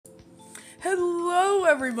Hello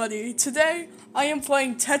everybody, today I am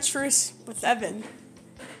playing Tetris with Evan.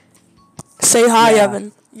 Say hi, Yeah.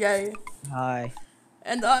 Evan. Yay. Hi.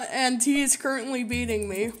 And he is currently beating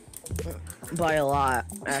me. By a lot,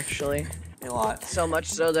 actually. A lot. So much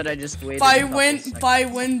so that I just waited By a couple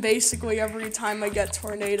seconds. win basically every time I get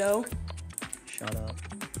tornado. Shut up.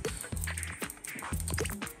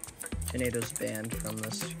 Tornado's banned from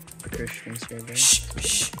this Christian server.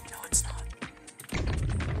 Shh, no it's not.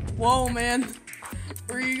 Whoa man,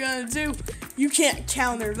 what are you gonna do? You can't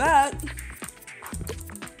counter that.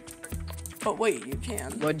 But wait, you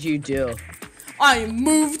can. What'd you do? I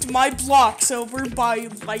moved my blocks over by,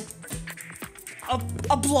 like,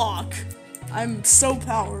 a block. I'm so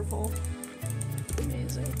powerful.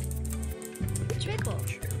 Amazing. Triple.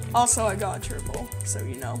 Also, I got a triple, so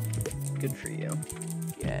you know. Good for you.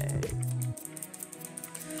 Yay.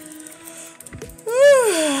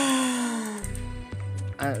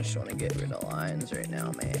 I just want to get rid of lines right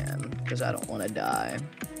now, man. Because I don't want to die.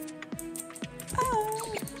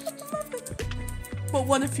 But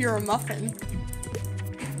what if you're a muffin?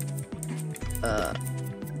 That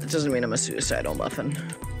doesn't mean I'm a suicidal muffin.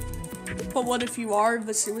 But what if you are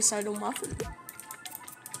the suicidal muffin?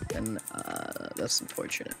 And, that's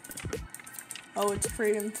unfortunate. Oh, it's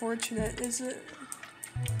pretty unfortunate, is it?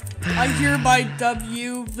 I hereby dub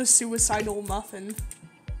you the suicidal muffin.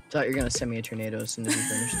 Thought you were gonna send me a tornado as soon as you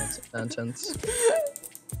finish that sentence.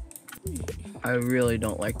 I really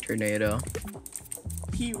don't like tornado.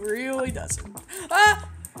 He really doesn't. Ah!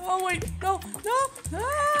 Oh wait, no!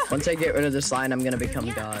 Ah! Once I get rid of this line, I'm gonna become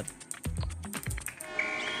God.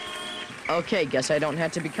 Okay, guess I don't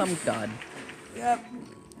have to become God. Yep,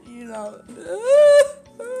 you know.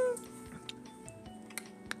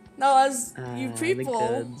 Now, as you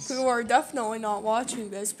people who are definitely not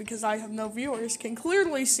watching this because I have no viewers can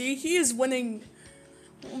clearly see, he is winning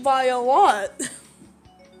by a lot.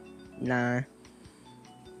 Nah.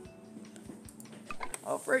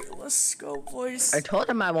 Alright, let's go, boys. I told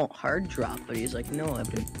him I won't hard drop, but he's like, no,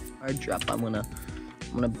 I've been hard drop. I'm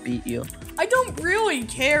gonna beat you. I don't really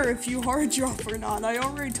care if you hard drop or not. I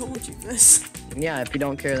already told you this. Yeah, if you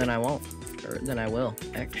don't care, then I won't. Or then I will,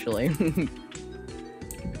 actually.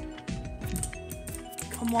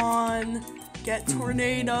 Come on, get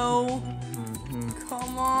tornado.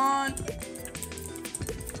 Come on.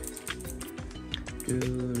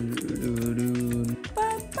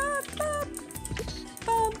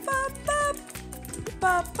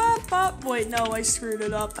 Wait, no, I screwed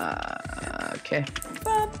it up. Okay.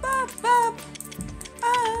 I'm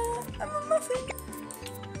a muffin.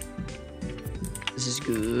 This is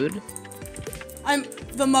good. I'm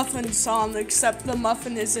the muffin song, except the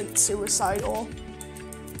muffin isn't suicidal.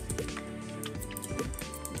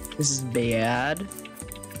 This is bad.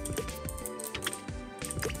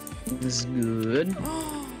 This is good.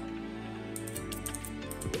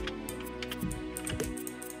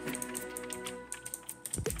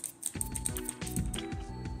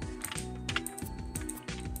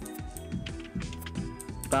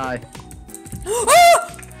 Bye. No!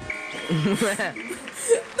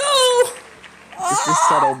 Just a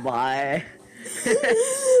subtle bye. Please,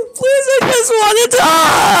 I just want to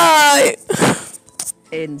die!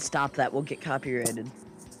 Aiden, stop that. We'll get copyrighted.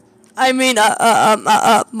 I mean,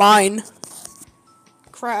 mine.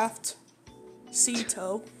 Craft.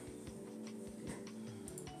 Cito.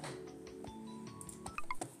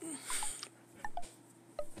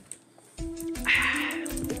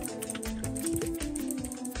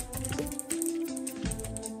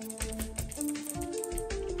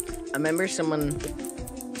 I remember someone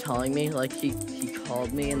telling me, like, he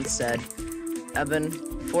called me and said, Evan,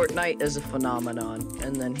 Fortnite is a phenomenon,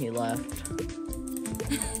 and then he left.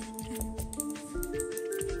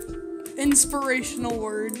 Inspirational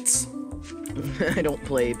words. I don't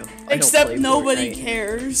play. Except nobody Fortnite.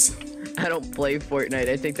 cares. I don't play Fortnite.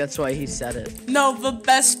 I think that's why he said it. No, the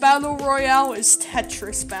best battle royale is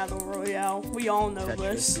Tetris Battle Royale. We all know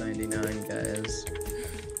Tetris this. 99, guys.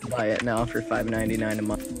 Buy it now for $5.99 a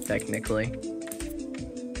month, technically.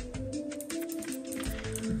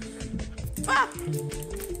 Ah!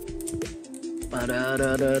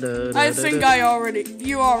 Ba-da-da-da-da-da-da-da. I think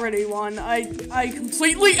you already won. I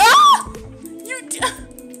completely, ah! You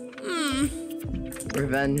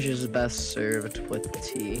Revenge is best served with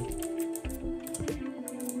tea.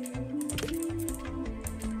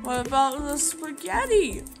 What about the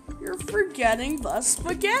spaghetti? You're forgetting the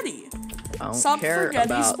spaghetti. I don't Stop care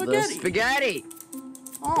forgetting about spaghetti. the spaghetti.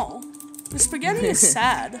 Oh, the spaghetti is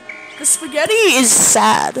sad. The spaghetti is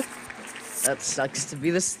sad. That sucks to be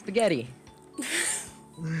the spaghetti.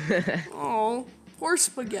 Oh, poor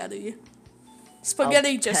spaghetti.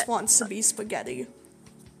 Spaghetti just wants to be spaghetti.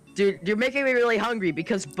 Dude, you're making me really hungry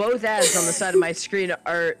because both ads on the side of my screen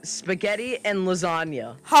are spaghetti and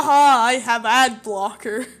lasagna. Haha, I have ad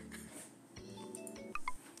blocker.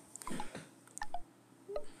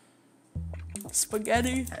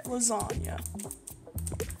 Spaghetti, lasagna.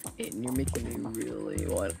 And you're making me really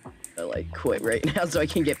want to like quit right now so I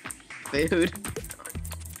can get food.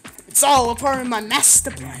 It's all a part of my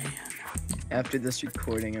master plan. After this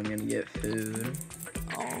recording, I'm gonna get food.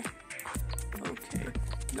 Oh. Okay.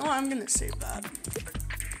 No, I'm gonna save that.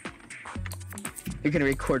 You're gonna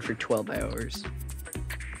record for 12 hours.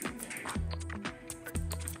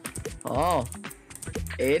 Oh.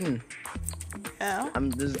 Aiden. Yeah?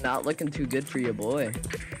 This is not looking too good for your boy.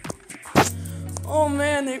 Oh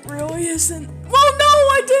man, it really isn't. Well, no,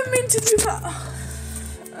 I didn't mean to do that.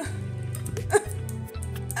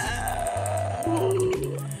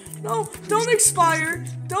 No, don't expire.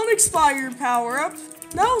 Don't expire, power up.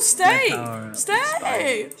 No, stay.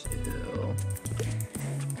 Stay.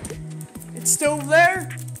 It's still there,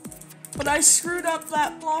 but I screwed up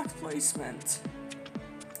that block placement.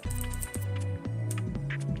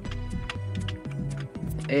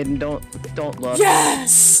 Aiden, don't look.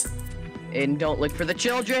 Yes! Aiden, don't look for the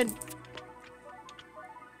children.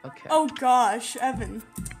 Okay. Oh gosh, Evan,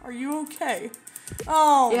 are you okay?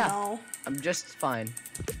 Oh yeah, no. I'm just fine.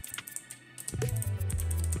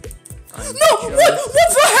 No!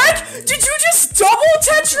 What the heck? Did you just double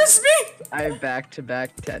Tetris me? I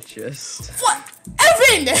back-to-back Tetris. What?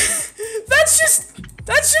 Evan! That's just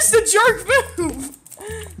a jerk move.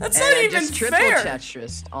 That's not even just triple fair.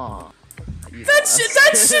 Tetris. Aw.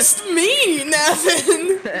 That's just mean,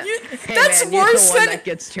 Evan. That's man, worse than that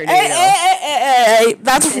gets tornado. Hey,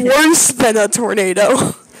 that's worse than a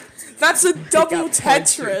tornado. That's a double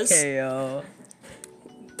Tetris. KO.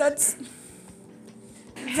 That's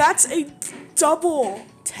a double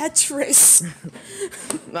Tetris.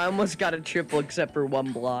 I almost got a triple except for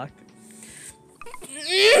one block.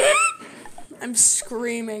 I'm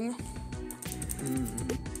screaming.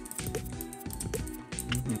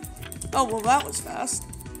 Oh, well, that was fast.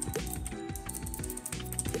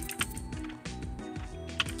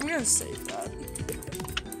 I'm gonna save that.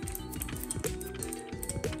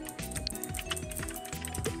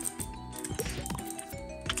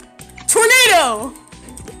 Tornado!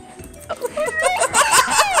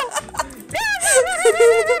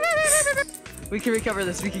 We can recover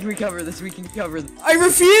this, we can recover this, we can recover this. I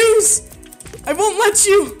refuse! I won't let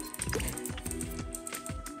you!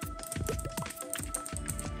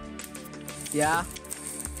 Yeah?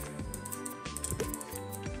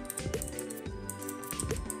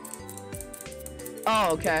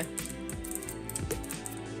 Oh, okay.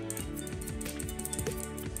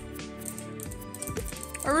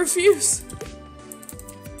 I refuse.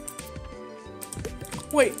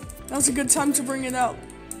 Wait, that was a good time to bring it out.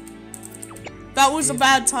 That was a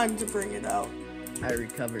bad time to bring it out. I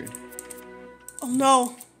recovered. Oh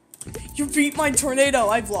no. You beat my tornado,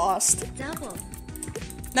 I've lost. Double.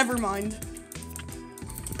 Never mind.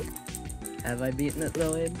 Have I beaten it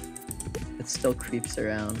though, Abe? It still creeps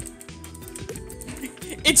around.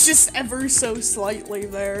 It's just ever so slightly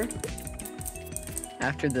there.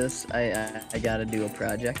 After this, I gotta do a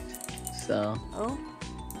project, so. Oh.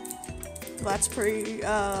 That's pretty,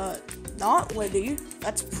 not witty.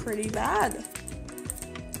 That's pretty bad.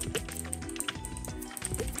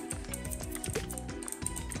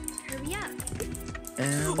 Hurry up.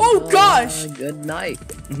 And, Oh gosh! Good night.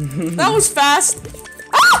 That was fast.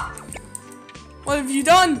 Ah! What have you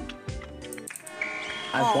done?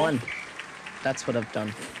 I've won. That's what I've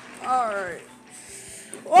done. Alright.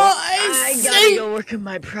 Well, I gotta think go work on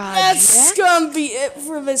my project. that's gonna be it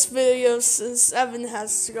for this video since Evan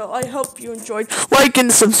has to go. I hope you enjoyed. Like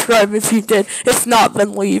and subscribe if you did. If not,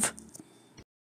 then leave.